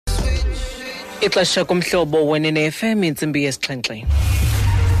Ixesha kumhlobo wenene-FM intsimbi yesixhenxe.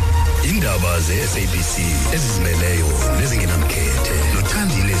 Indaba ze-SABC ezizimeleyo nezingenamkhethe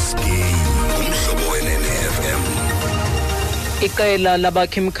nothandile Skeyi kumhlobo wenene-FM. Iqela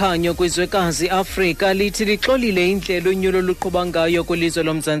labakhi-mkhanyo kwizwekazi Afrika lithi lixolile indlela unyulo oluqhuba ngayo kwilizwe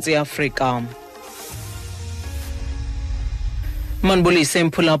loMzantsi Afrika. Manbulise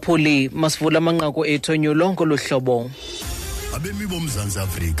mphulaphuli, masivula amanqaku ethu onyulo ngolu hlobo. Abemi boMzantsi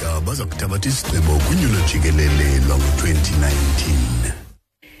Afrika baza kuthabatha isigqibo kunyulo jikelele lwango-2019.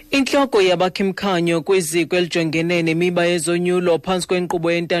 Intloko yabakhi-mkhanyo kwiziko elijongene nemiba yezonyulo phantsi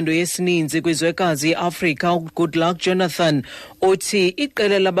kwenkqubo yentando yesininzi kwizwekazi iAfrika uGoodluck Jonathan uthi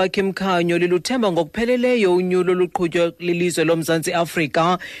iqela labakhi-mkhanyo liluthemba ngokupheleleyo unyulo oluqhutywa lilizwe loMzantsi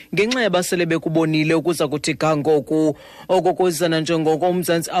Afrika ngenxa yabasele bekubonile ukuza kuthi gangoku. Okuza nanjengoko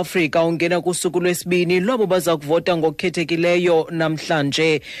uMzantsi Afrika ungena kusuku lwesibini lwabo baza kuvota ngokukhethekileyo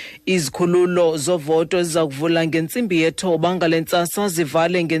namhlanje. Izikhululo zovoto ziza kuvula ngentsimbi yethoba ngale ntsasa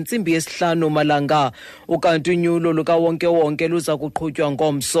zivale ngentsimbi yesihlanu malanga. Ukanti unyulo lukawonke-wonke luza kuqhutywa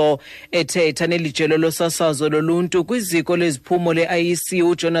ngomso. Ethetha nelijelo losasazo loluntu kwiziko leziphumo le-IEC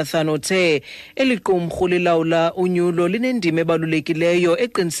uJonathan uthe eli qumrhu lilawula unyulo linendima ebalulekileyo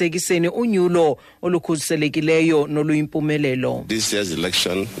eqinisekiseni unyulo olukhuselekileyo noluyimpumelelo. This year's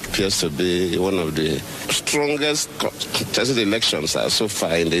election appears to be one of the strongest contested elections so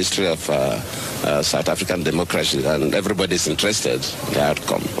far in the history of South African democracy, and everybody is interested in the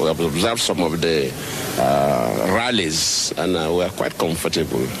outcome. We have observed some of the rallies, and we are quite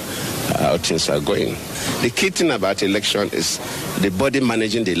comfortable how things are going. The key thing about election is the body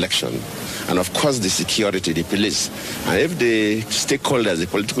managing the election, and of course the security, the police. And if the stakeholders, the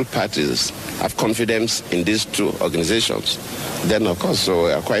political parties, have confidence in these two organizations, then of course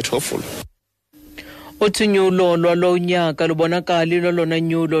we are quite hopeful. Unyulo lwalo nyaka lubonakali lolona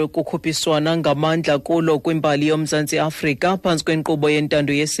nyulo kukhuphiswana ngamandla kulo kwimbali yoMzantsi Afrika phantsi kwenkqubo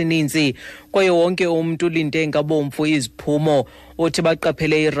yentando yesininzi, kwaye wonke umntu ulinde ngabomvu iziphumo. Uthi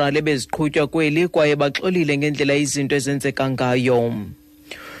baqaphele irali beziqhutywa kweli kwaye baxolile ngendlela izinto ezenzeka ngayo.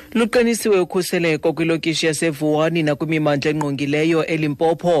 Luqinisiwe ukhuseleko kwilokishi yaseVuwani nakwimimandla engqongileyo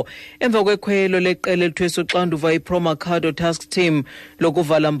eLimpopo emva kwekhwelo leqela elithwesa uxanduva iPromarcado Task Team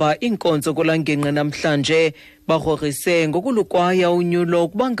lokuvala mba iinkonzo kolangengqe namhlanje. Bagrogrise ngokulukwaya unyulo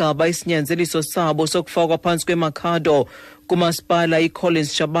ukuba ngaba isinyanzeliso sabo sokufakwa phantsi kweMarcado kumasipala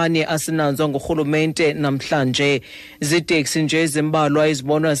iCollins Shabane asinanzwa ngurhulumente namhlanje. Ziteksi nje ezimbalwa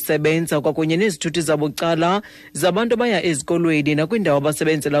ezibonwa zisebenza kwakunye nezithuthi zabucala zabantu baya ezikolweni nakwindawo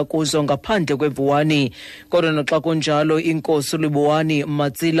abasebenzela kuzo ngaphandle kweVuwani. Kodwa naxa kunjalo inkosi uLibuwani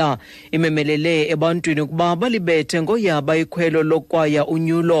Matsila imemelele ebantwini ukuba balibethe ngoyaba ikhwelo lokwaya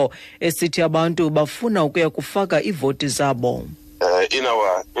unyulo esithi abantu bafuna ukuya kufaka ivoti zabo. In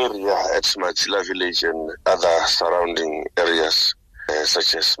our area at Matsila village and other surrounding areas,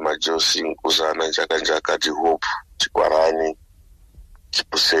 such as Majosi, Nkuzana, Njakanjaka, Hope, Chikwarani,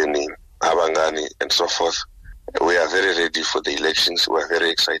 Chipuseni, Abangani, and so forth, we are very ready for the elections. We are very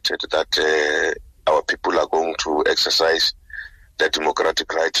excited that our people are going to exercise their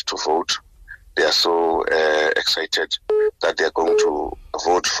democratic right to vote. They are so excited that they are going to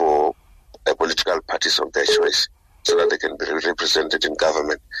vote for political parties of their choice, so that they can be represented in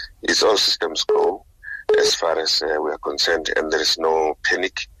government. It's all systems go as far as we are concerned, and there is no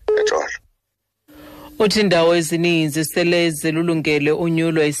panic at all. Uthi indawo ezininzi sele zilulungele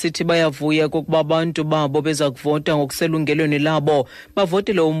unyulo esithi bayavuya kokuba abantu babo beza kuvota ngokuselungelweni labo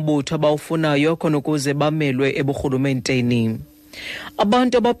bavotele umbutho abawufunayo khona ukuze bamelwe eburhulumenteni.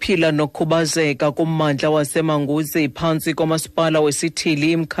 Abantu abaphila nokukhubazeka kummandla waseManguzi phantsi komasipala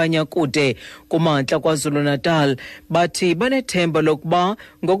wesithili iMkhanya kude kumantla KwaZulu-Natal bathi banethemba lokuba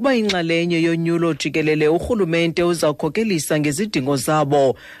ngokuba inxalenye yonyulo jikelele urhulumente uzakhokelisa ngezidingo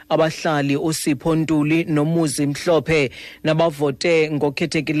zabo. Abahlali uSipho Ntuli noMuzi Mhlophe nabavote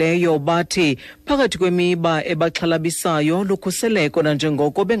ngokhethekileyo bathi phakathi kwemiba ebaxhalabisayo lukhuseleko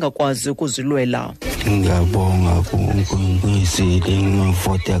nanjengoko bengakwazi ukuzilwela. Ngiyabonga kuyisile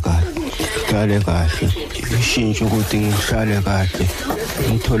ngivota kahle kahle ishintsho ukuthi ngihlale kahle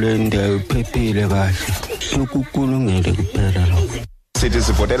ngithole indawo ephephile kahle ukulungele kuphela lokho. Sithi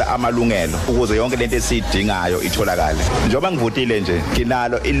sivotela amalungelo ukuze yonke lento esiyidingayo itholakale. Njengoba ngivotile nje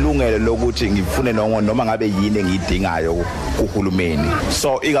nginalo ilungelo lokuthi ngifune noma ngabe yini engiyidingayo kuhulumeni.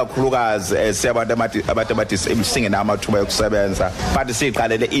 So ikakhulukazi siyabantu abathi singena amathuba yokusebenza but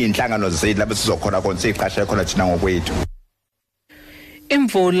siqalele inhlangano zethu lapho sizokhona siqashe khona thina ngokwethu.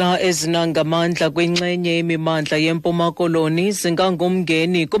 Imvula ezinangamandla kwinxenye yemimandla yempuma koloni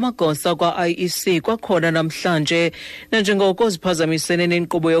zingangumngeni kumagosa kwa-IEC kwakhona namhlanje, nanjengoko ziphazamisene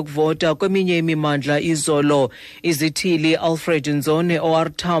nenkqubo yokuvota kweminye imimandla izolo. Izithili Alfred Nzone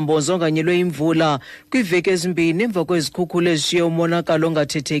OR Tambo zonganyelwe imvula kwiiveki ezimbini emva kwezikhukhula ezishiye umonakalo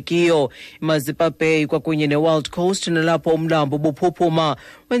ongathethekiyo. iMazipa Bay kwakunye neWild Coast nalapho umlambo buphuphuma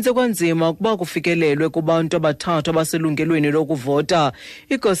wenze kwanzima ukuba kufikelelwe kubantu abathathu abaselungelweni lokuvota.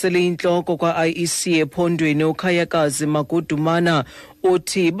 Igosa leyintloko kwa-IEC ephondweni ukhayakazi Magudumana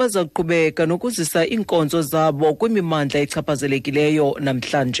uthi baza kuqhubeka nokuzisa iinkonzo zabo kwimimandla echaphazelekileyo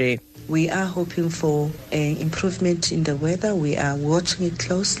namhlanje. We are hoping for an improvement in the weather. We are watching it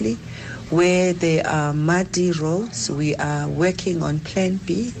closely. Where there are muddy roads, we are working on Plan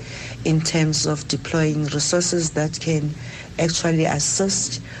B in terms of deploying resources that can actually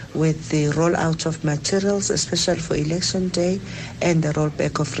assist with the rollout of materials, especially for election day, and the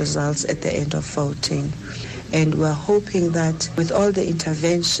rollback of results at the end of voting. And we're hoping that with all the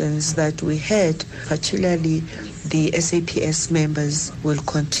interventions that we had, particularly the SAPS members will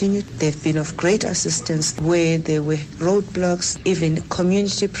continue. They've been of great assistance where there were roadblocks, even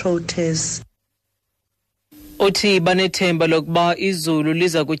community protests. Uthi banethemba lokuba izulu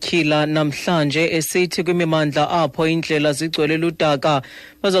liza kutyhila namhlanje, esithi kwimimandla apho indlela zigcwele ludaka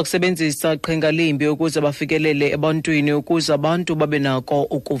baza kusebenzisa qhenga limbi ukuze bafikelele ebantwini ukuze abantu babe nako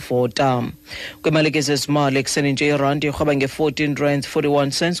ukuvota. Kwimalike zezimali ekuseni nje irandi irhwaba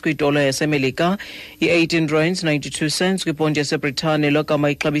nge-14.41 kwidola yasemelika, i-18.92 kwiponti yaseBritane,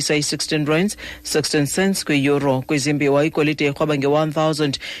 lokama ixabisa i-16.16 kwi-euro. Kwizimbiwa igolide irhwaba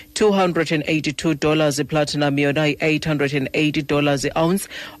nge-$1,282, iplatinum yona i-$880 i-ounce.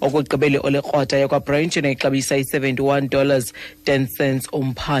 Okugqibele olekrwata yakwaBrent nexabisa i-$71.10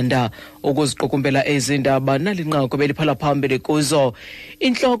 umphanda. Ukuziqukumbela ezindaba nalinqaku beliphala phambili kuzo.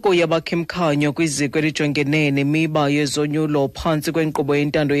 Intloko yabakhi-mkhanyo kwiziko elijongene nemiba yezonyulo phantsi kwenkqubo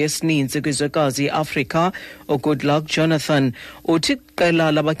yentando yesininzi kwizwekazi iAfrika, uGoodluck Jonathan uthi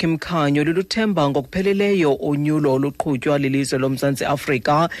iqela labakhi-mkhanyo liluthemba ngokupheleleyo unyulo oluqhutywa lilizwe loMzantsi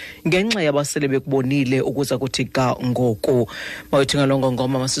Afrika ngenxa yabasele bekubonile ukuza kuthi gangoku. Mawuthi ngalongo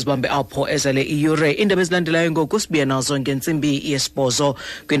ngoma masizibambe apho ezale iyure. Indaba ezilandelayo ngoku sibuya nazo ngentsimbi yesibhozo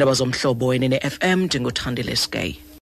kwiindaba zomhlobo wenene FM. Ndinguthandile Skay.